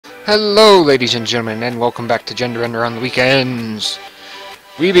Hello, ladies and gentlemen, and welcome back to Gender Render on the Weekends.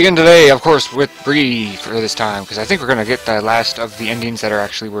 We begin today, of course, with Bree for this time, because I think we're going to get the last of the endings that are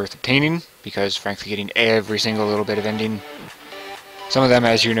actually worth obtaining, because frankly getting every single little bit of ending, some of them,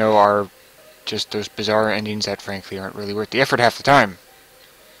 as you know, are just those bizarre endings that frankly aren't really worth the effort half the time.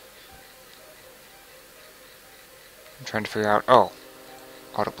 I'm trying to figure out, oh,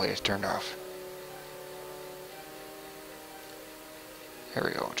 autoplay is turned off. There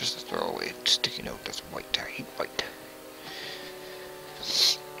we go, just a throwaway sticky note that's white. I hate white.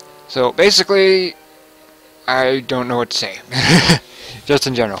 So basically, I don't know what to say. Just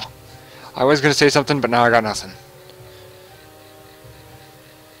in general. I was going to say something, but now I got nothing.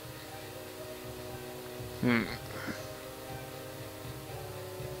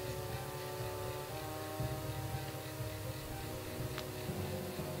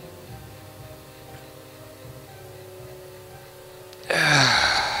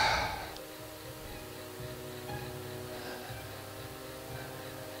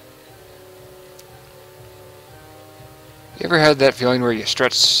 You ever had that feeling where you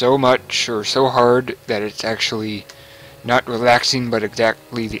stretch so much or so hard that it's actually not relaxing, but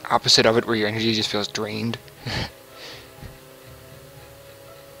exactly the opposite of it, where your energy just feels drained?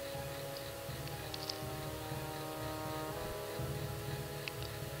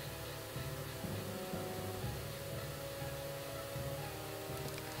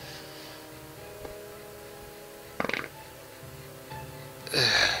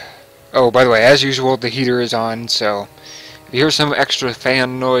 Oh, by the way, as usual, the heater is on, so if you hear some extra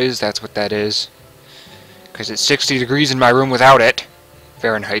fan noise, that's what that is. Because it's 60 degrees in my room without it.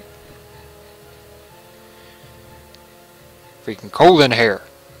 Fahrenheit. Freaking cold in here.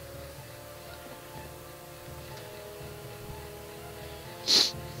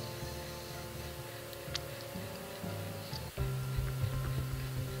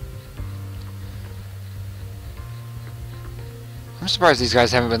 I'm surprised these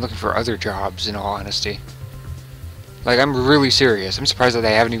guys haven't been looking for other jobs, in all honesty. Like, I'm really serious. I'm surprised that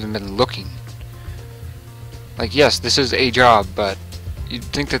they haven't even been looking. Like, yes, this is a job, but you'd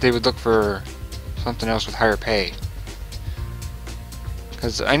think that they would look for something else with higher pay.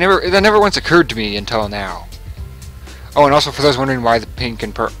 Because that never once occurred to me until now. Oh, and also for those wondering why the pink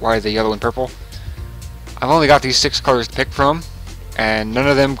and why the yellow and purple, I've only got these 6 colors to pick from, and none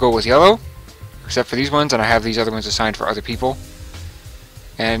of them go with yellow, except for these ones, and I have these other ones assigned for other people.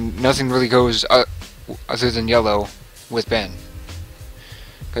 And nothing really goes other than yellow with Ben.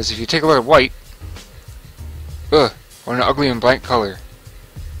 Because if you take a look at white, ugh, what an ugly and blank color.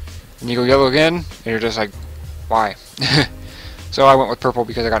 And you go yellow again, and you're just like, why? So I went with purple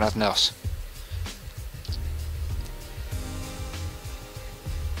because I got nothing else.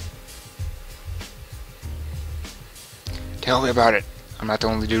 Tell me about it. I'm not the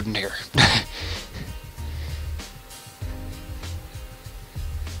only dude in here.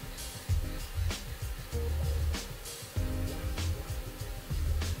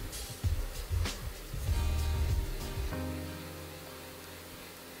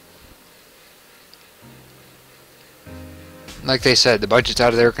 Like they said, the budget's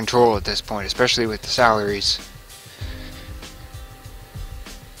out of their control at this point, especially with the salaries.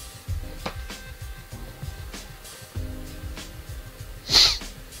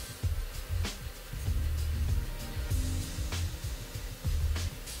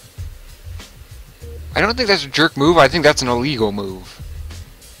 I don't think that's a jerk move, I think that's an illegal move.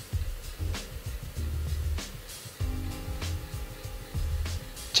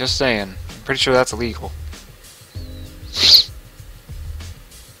 Just saying. I'm pretty sure that's illegal.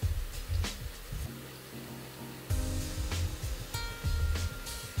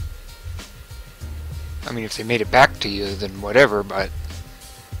 I mean, if they made it back to you, then whatever, but...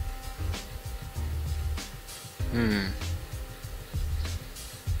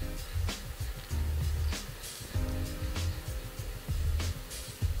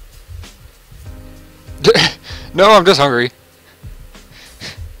 No, I'm just hungry.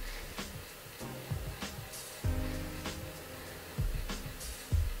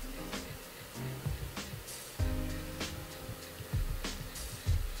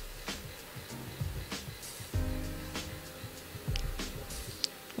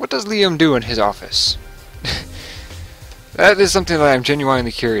 What does Liam do in his office? That is something that I'm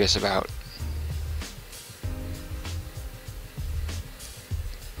genuinely curious about.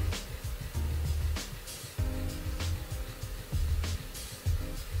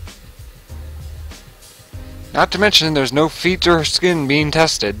 Not to mention, there's no feet or skin being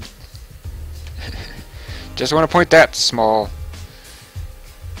tested. Just want to point that small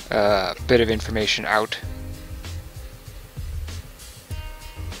bit of information out.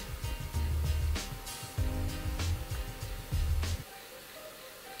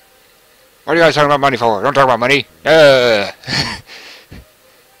 What are you guys talking about money for? Don't talk about money.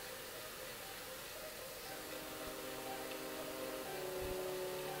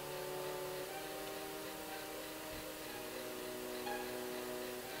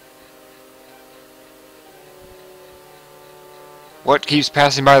 What keeps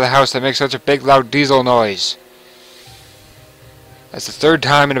passing by the house that makes such a big loud diesel noise? That's the third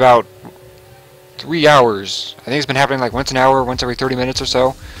time in about 3 hours. I think it's been happening like once an hour, once every 30 minutes or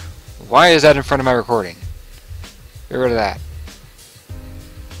so. Why is that in front of my recording? Get rid of that.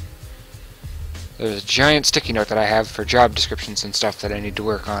 There's a giant sticky note that I have for job descriptions and stuff that I need to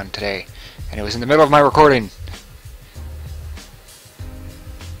work on today. And it was in the middle of my recording.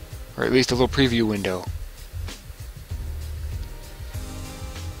 Or at least a little preview window.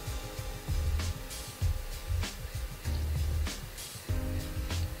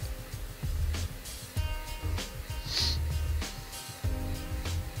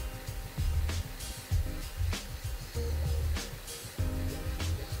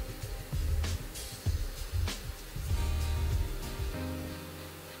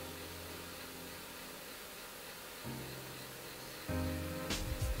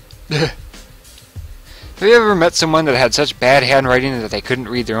 Have you ever met someone that had such bad handwriting that they couldn't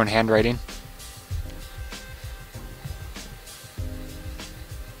read their own handwriting?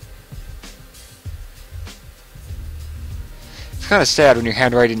 It's kind of sad when your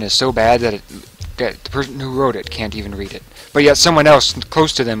handwriting is so bad that, that the person who wrote it can't even read it. But yet someone else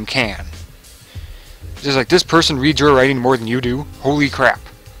close to them can. It's just like, this person reads your writing more than you do? Holy crap.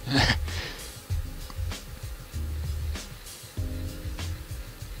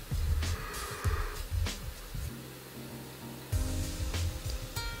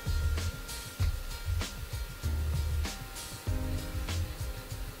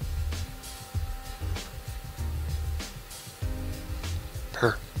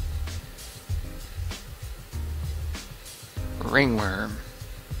 Ringworm.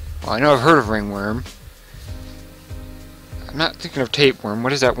 Well, I know I've heard of ringworm. I'm not thinking of tapeworm.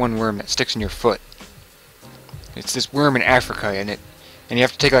 What is that one worm that sticks in your foot? It's this worm in Africa, and you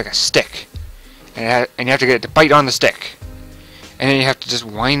have to take like a stick, and you have to get it to bite on the stick, and then you have to just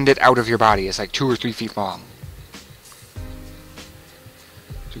wind it out of your body. It's like 2 or 3 feet long.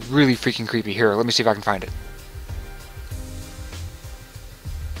 It's really freaking creepy. Here, let me see if I can find it.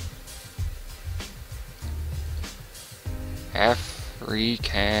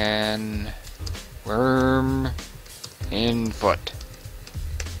 African worm in foot.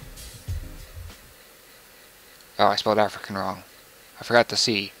 Oh, I spelled African wrong. I forgot the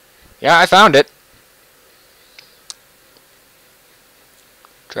C. Yeah, I found it.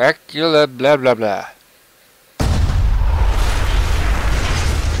 Dracula blah blah blah.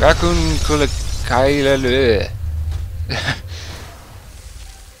 Dracula.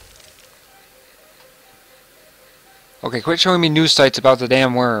 Okay, quit showing me news sites about the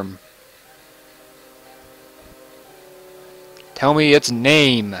damn worm. Tell me its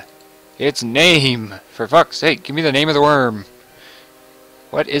name. Its name! For fuck's sake, give me the name of the worm.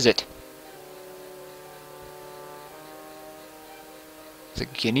 What is it? Is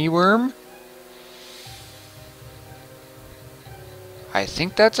it guinea worm? I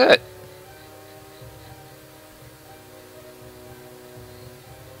think that's it.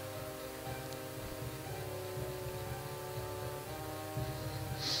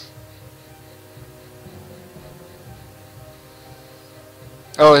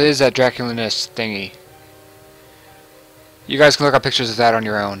 Oh, it is that Dracula-ness thingy. You guys can look up pictures of that on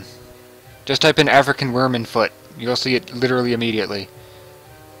your own. Just type in African worm in foot. You'll see it literally immediately.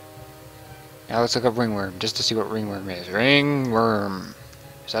 Now let's look up ringworm, just to see what ringworm is. Ringworm.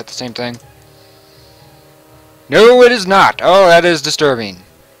 Is that the same thing? No, it is not! Oh, that is disturbing.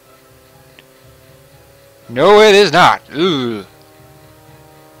 No, it is not! Ooh.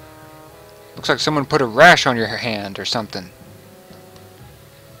 Looks like someone put a rash on your hand or something.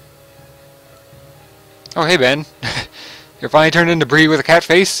 Oh, hey, Ben. You're finally turned into Bree with a cat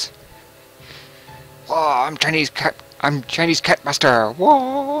face? Whoa, I'm Chinese cat master.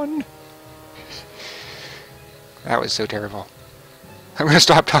 One. That was so terrible. I'm gonna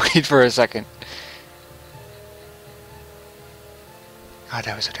stop talking for a second. God,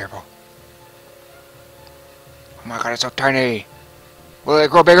 that was so terrible. Oh my god, it's so tiny. Will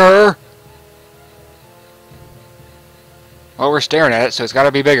it grow bigger? Well, we're staring at it, so it's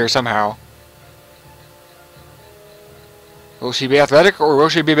gotta be bigger somehow. Will she be athletic, or will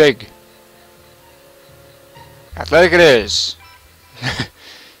she be big? Athletic it is.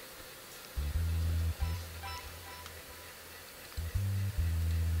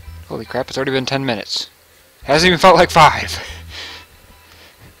 Holy crap, it's already been 10 minutes. Hasn't even felt like 5.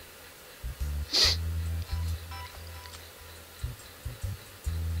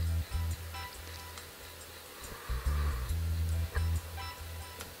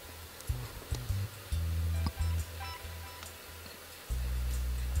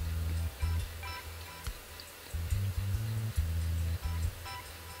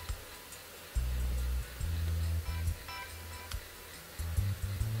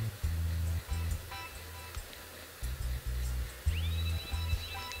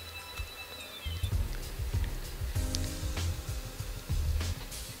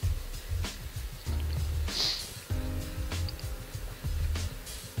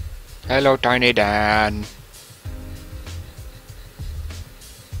 Hello, Tiny Dan.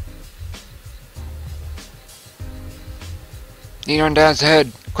 Lean on Dan's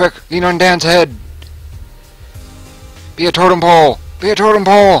head. Quick, lean on Dan's head. Be a totem pole. Be a totem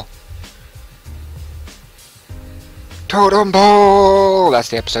pole. Totem pole. That's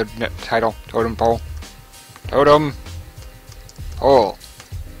the episode title. Totem pole. Totem pole.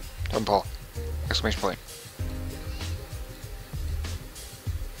 Totem pole. Exclamation point.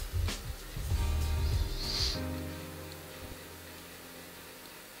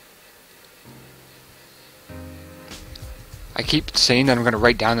 I keep saying that I'm going to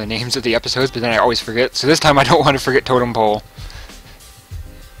write down the names of the episodes, but then I always forget. So this time I don't want to forget Totem Pole.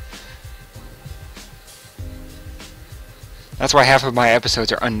 That's why half of my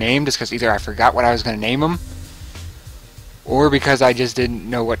episodes are unnamed, is because either I forgot what I was going to name them, or because I just didn't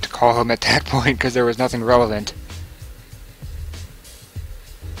know what to call them at that point, because there was nothing relevant.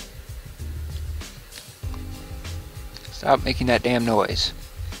 Stop making that damn noise.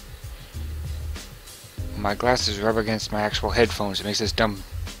 My glasses rub against my actual headphones. It makes this dumb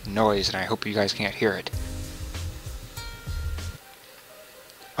noise, and I hope you guys can't hear it.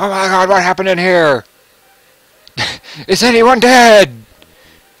 Oh my god, what happened in here? Is anyone dead?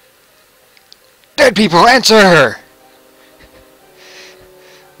 Dead people, answer!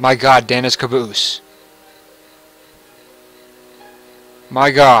 My god, Dan is caboose.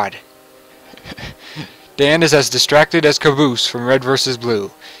 My god. Dan is as distracted as Caboose from Red vs. Blue.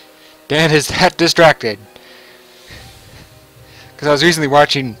 Dan is that distracted. Because I was recently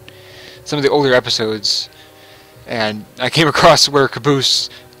watching some of the older episodes, and I came across where Caboose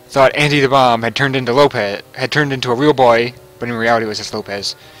thought Andy the Bomb had turned into a real boy, but in reality it was just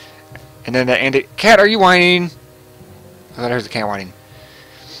Lopez. And then Andy, cat, are you whining? I thought I heard the cat whining.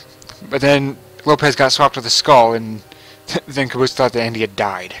 But then Lopez got swapped with a skull, and then Caboose thought that Andy had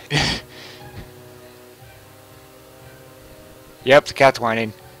died. Yep, the cat's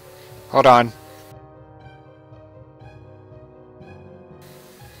whining. Hold on.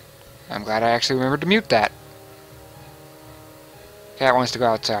 I'm glad I actually remembered to mute that. Cat wants to go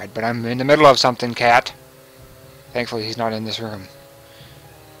outside, but I'm in the middle of something, Cat. Thankfully, he's not in this room.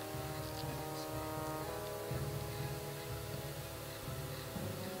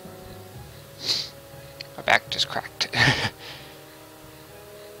 My back just cracked.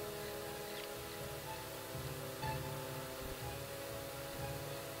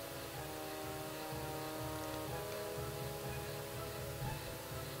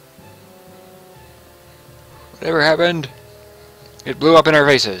 Whatever happened? It blew up in our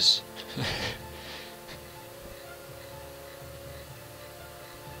faces.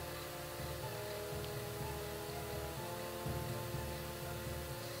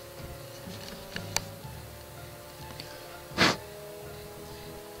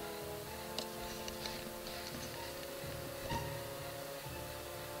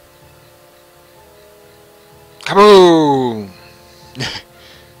 Kaboom!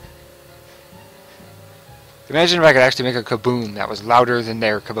 Imagine if I could actually make a kaboom that was louder than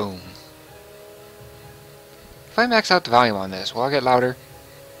their kaboom. If I max out the volume on this, will I get louder?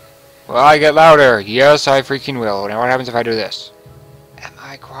 Will I get louder? Yes, I freaking will. Now what happens if I do this? Am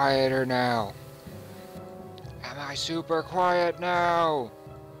I quieter now? Am I super quiet now?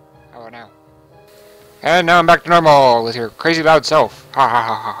 How about now? And now I'm back to normal with your crazy loud self. Ha ha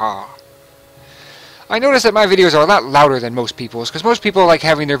ha ha ha. I notice that my videos are a lot louder than most people's, because most people like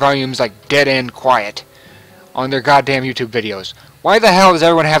having their volumes like dead end quiet on their goddamn YouTube videos. Why the hell does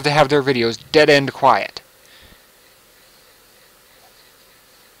everyone have to have their videos dead end quiet?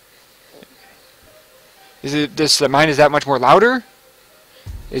 Is it just that mine is that much more louder?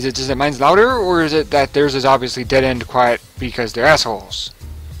 Is it just that mine's louder, or is it that theirs is obviously dead end quiet because they're assholes?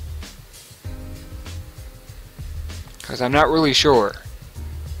 Because I'm not really sure.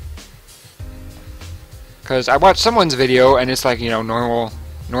 Because I watched someone's video and it's like, you know, normal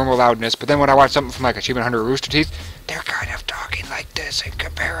loudness, but then when I watch something from like Achievement Hunter or Rooster Teeth, they're kind of talking like this in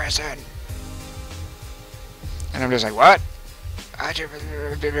comparison. And I'm just like, what?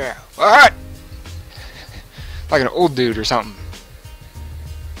 What? Like an old dude or something.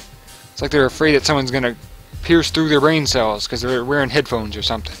 It's like they're afraid that someone's gonna pierce through their brain cells because they're wearing headphones or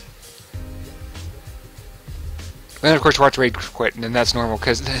something. And then of course watch Rage Quit, and then that's normal,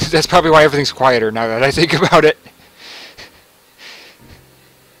 because that's probably why everything's quieter now that I think about it.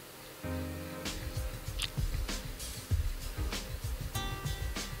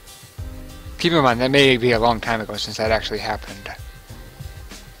 Keep in mind, that may be a long time ago since that actually happened.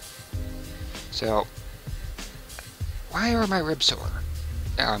 So, why are my ribs sore?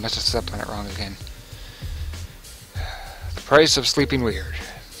 Oh, I must have stepped on it wrong again. The price of sleeping weird.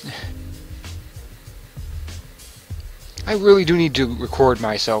 I really do need to record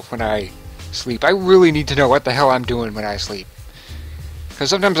myself when I sleep. I really need to know what the hell I'm doing when I sleep. Because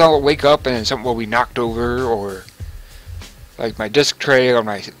sometimes I'll wake up and something will be knocked over, or like my disc tray or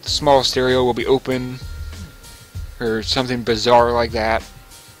my small stereo will be open, or something bizarre like that.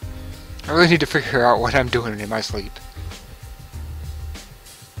 I really need to figure out what I'm doing in my sleep.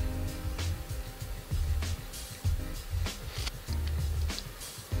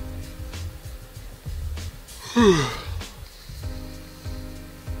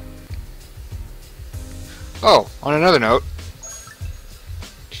 Oh, on another note,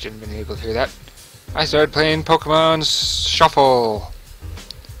 you shouldn't have been able to hear that. I started playing Pokemon Shuffle.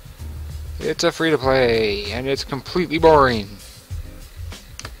 It's a free-to-play, and it's completely boring.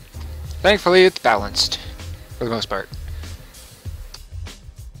 Thankfully, it's balanced, for the most part.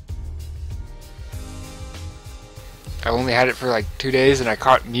 I only had it for like 2 days, and I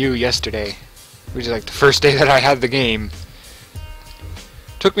caught Mew yesterday, which is like the first day that I had the game.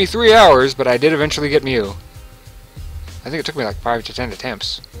 Took me 3 hours, but I did eventually get Mew. I think it took me like 5 to 10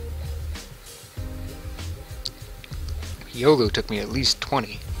 attempts. Yolu took me at least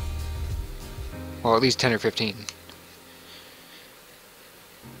 20. Well, at least 10 or 15.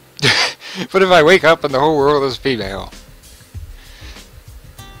 But if I wake up and the whole world is female?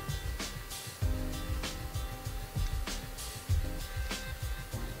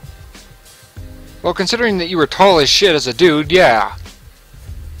 Well, considering that you were tall as shit as a dude, yeah.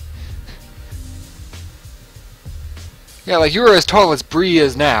 Yeah, like you were as tall as Bree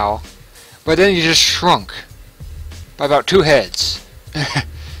is now, but then you just shrunk by about 2 heads.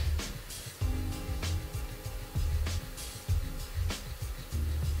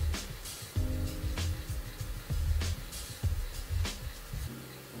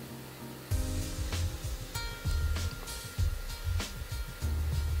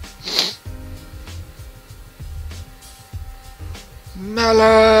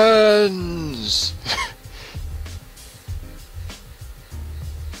 Melons!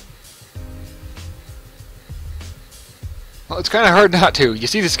 Well, it's kind of hard not to. You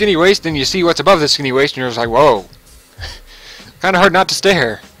see the skinny waist, and you see what's above the skinny waist, and you're just like, whoa. Kind of hard not to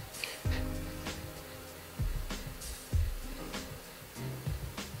stare.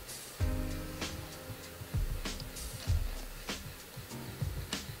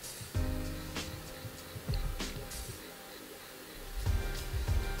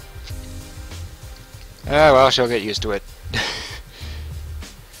 Ah, well, she'll get used to it.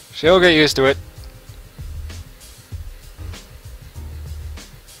 She'll get used to it.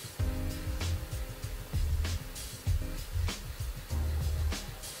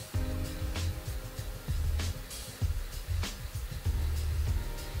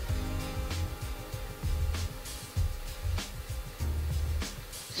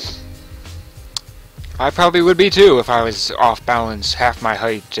 I probably would be too if I was off balance, half my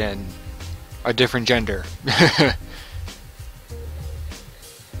height, and a different gender.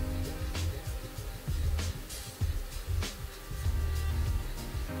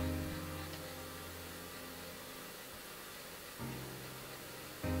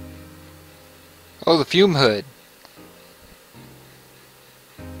 Oh, the fume hood.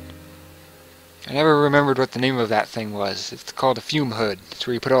 I never remembered what the name of that thing was. It's called a fume hood. It's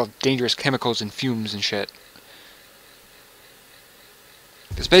where you put all dangerous chemicals and fumes and shit.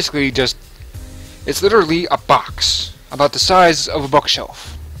 It's basically just... It's literally a box about the size of a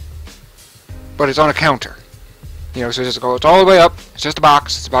bookshelf. But it's on a counter. You know, so it's all the way up. It's just a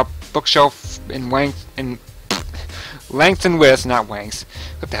box. It's about bookshelf in length and... length and width, not length.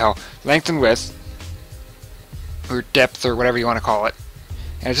 What the hell? Length and width. Or depth, or whatever you want to call it.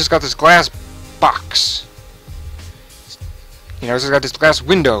 And it's just got this glass box. You know, it's got this glass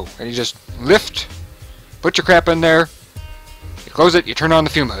window, and you just lift, put your crap in there, you close it, you turn on the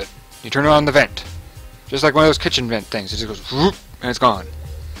fume hood, you turn on the vent. Just like one of those kitchen vent things. It just goes whoop, and it's gone.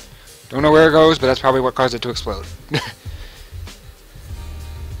 Don't know where it goes, but that's probably what caused it to explode.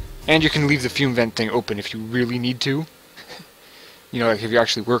 And you can leave the fume vent thing open if you really need to. You know, like if you're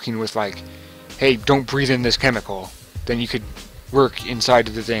actually working with like, hey, don't breathe in this chemical, then you could work inside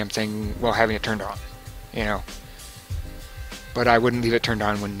of the damn thing while having it turned on, you know. But I wouldn't leave it turned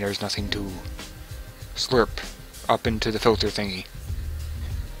on when there's nothing to slurp up into the filter thingy.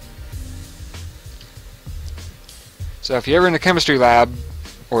 So if you're ever in a chemistry lab,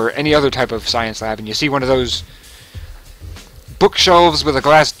 or any other type of science lab, and you see one of those bookshelves with a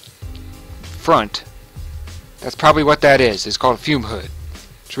glass front, that's probably what that is. It's called a fume hood.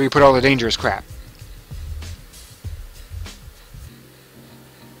 It's where you put all the dangerous crap.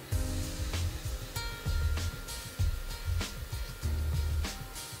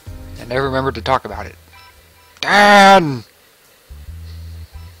 I never remembered to talk about it. Dan!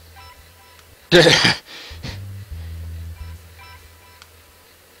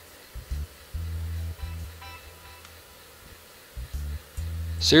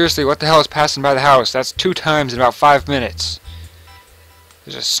 Seriously, what the hell is passing by the house? That's 2 times in about 5 minutes.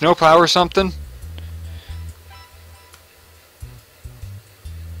 There's a snowplow or something?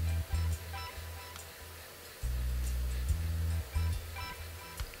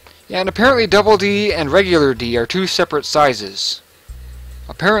 Yeah, and apparently double D and regular D are 2 separate sizes.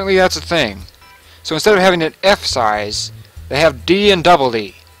 Apparently that's a thing. So instead of having an F size, they have D and double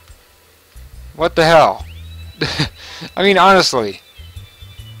D. What the hell? I mean, honestly.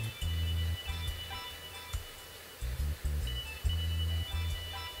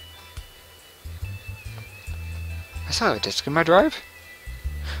 I still have a disk in my drive?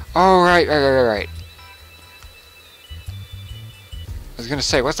 Oh, right. I was gonna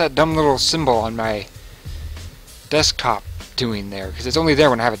say, what's that dumb little symbol on my desktop doing there? Because it's only there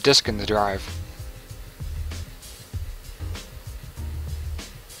when I have a disk in the drive.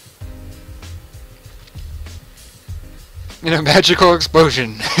 In a magical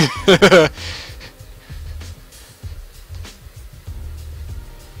explosion.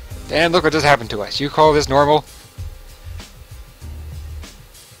 And look what just happened to us. You call this normal?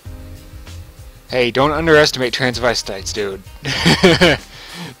 Hey, don't underestimate transvestites, dude.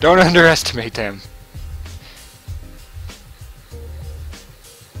 Don't underestimate them.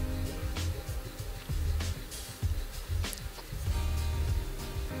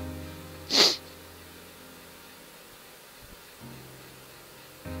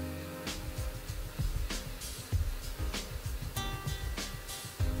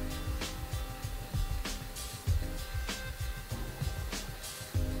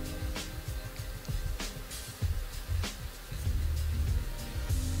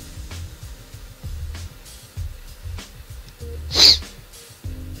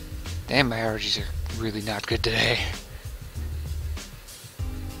 Damn, my allergies are really not good today.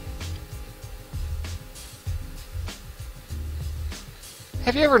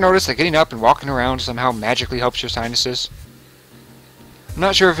 Have you ever noticed that getting up and walking around somehow magically helps your sinuses? I'm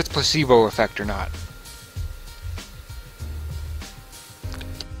not sure if it's placebo effect or not.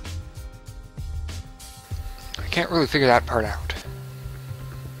 I can't really figure that part out.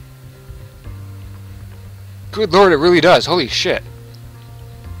 Good lord, it really does. Holy shit.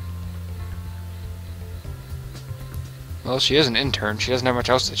 Well, she is an intern. She doesn't have much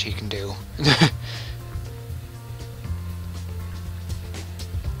else that she can do.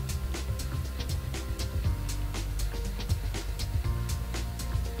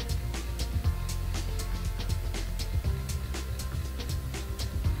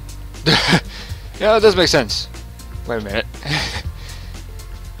 Yeah, that does make sense. Wait a minute.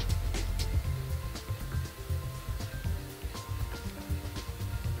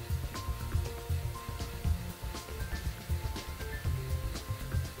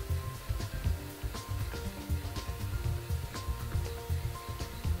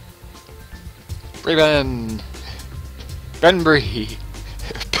 Ben. Ben Bree.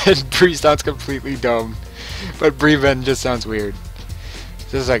 Ben Bree sounds completely dumb, but Bree Ben just sounds weird.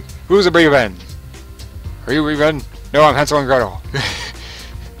 It's just like, who's a Bree Ben? Are you Bree Ben? No, I'm Hansel and Gretel.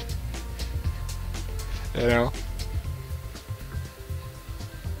 You know?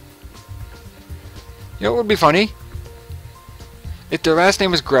 You know what would be funny? If their last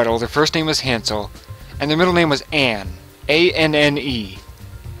name was Gretel, their first name was Hansel, and their middle name was Anne. A-N-N-E.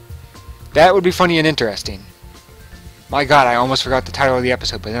 That would be funny and interesting. My god, I almost forgot the title of the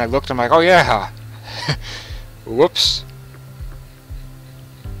episode, but then I looked and I'm like, oh yeah! Whoops.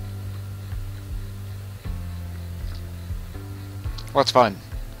 What's fun?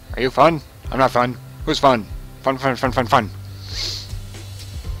 Are you fun? I'm not fun. Who's fun? Fun. Dun.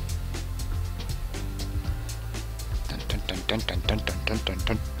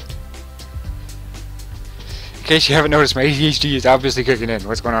 In case you haven't noticed, my ADHD is obviously kicking in.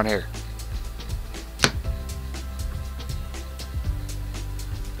 What's going on here?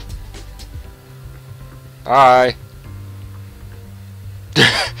 Bye.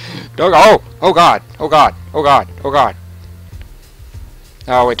 Don't go! Oh god! Oh god! Oh god! Oh god!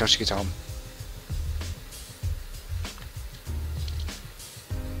 Oh, wait till she gets home.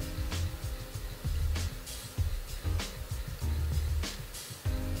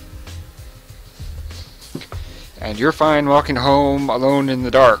 And you're fine walking home alone in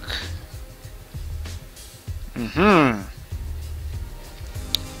the dark. Mm-hmm.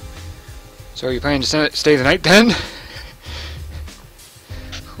 So are you planning to stay the night then?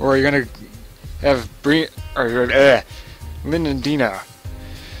 Or are you gonna have Lynn and Dina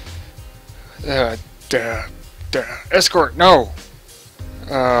Escort, no.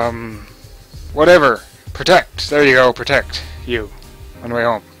 Whatever. Protect. There you go, protect you on the way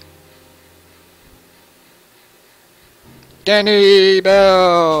home. Danny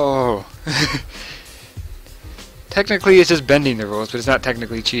Bell! Technically, it's just bending the rules, but it's not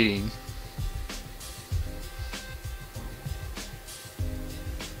technically cheating.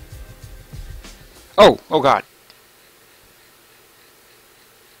 Oh! Oh god.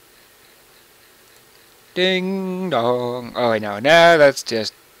 Ding dong. Oh, wait, no. Nah, that's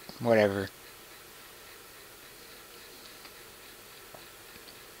just... whatever.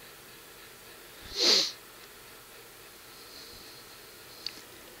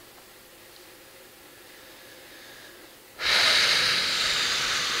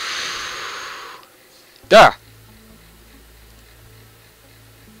 Duh!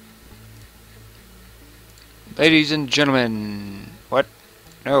 Ladies and gentlemen... What?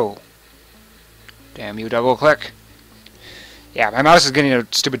 No. Damn you, double click. Yeah, my mouse is getting a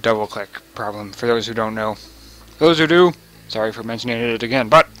stupid double click problem, for those who don't know. Those who do, sorry for mentioning it again,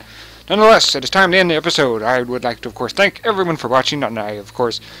 but nonetheless, it is time to end the episode. I would like to, of course, thank everyone for watching, and I, of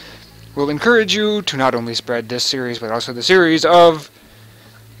course, will encourage you to not only spread this series, but also the series of,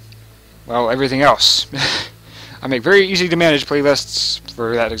 well, everything else. I make very easy to manage playlists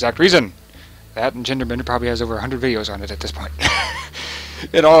for that exact reason. That and Genderbender probably has over 100 videos on it at this point.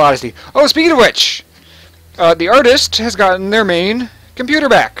 In all honesty. Oh, speaking of which, the artist has gotten their main computer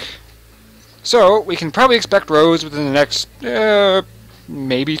back. So, we can probably expect Rose within the next,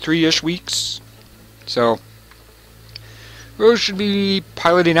 maybe 3-ish weeks. So, Rose should be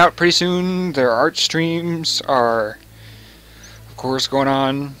piloting out pretty soon. Their art streams are, of course, going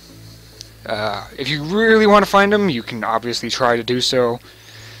on. If you really want to find them, you can obviously try to do so.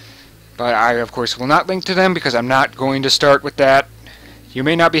 But I, of course, will not link to them because I'm not going to start with that. You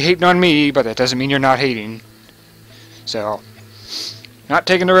may not be hating on me, but that doesn't mean you're not hating. So, not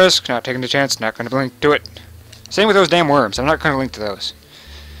taking the risk, not taking the chance, not going to link to it. Same with those damn worms. I'm not going to link to those.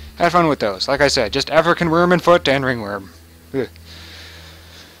 Have fun with those. Like I said, just African worm and foot and ringworm. Ugh.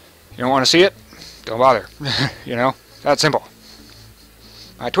 You don't want to see it? Don't bother. You know? That simple.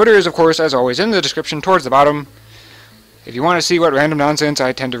 My Twitter is, of course, as always, in the description towards the bottom. If you want to see what random nonsense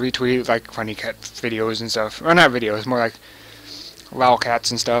I tend to retweet, like funny cat videos and stuff. Or not videos, more like lolcats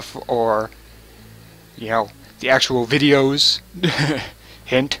and stuff, or, you know, the actual videos.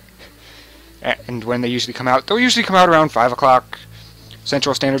 Hint. And when they usually come out, they'll usually come out around 5 o'clock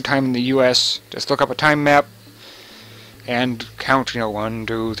Central Standard Time in the US. Just look up a time map and count, you know, 1,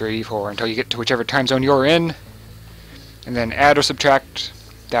 2, 3, 4, until you get to whichever time zone you're in. And then add or subtract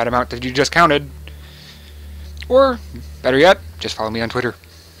that amount that you just counted. Or, better yet, just follow me on Twitter.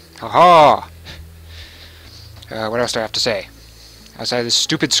 Haha! What else do I have to say? Outside this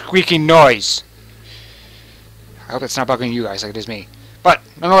stupid squeaking noise. I hope it's not bugging you guys like it is me. But,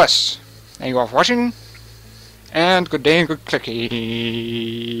 nonetheless, thank you all for watching. And good day and good clicking.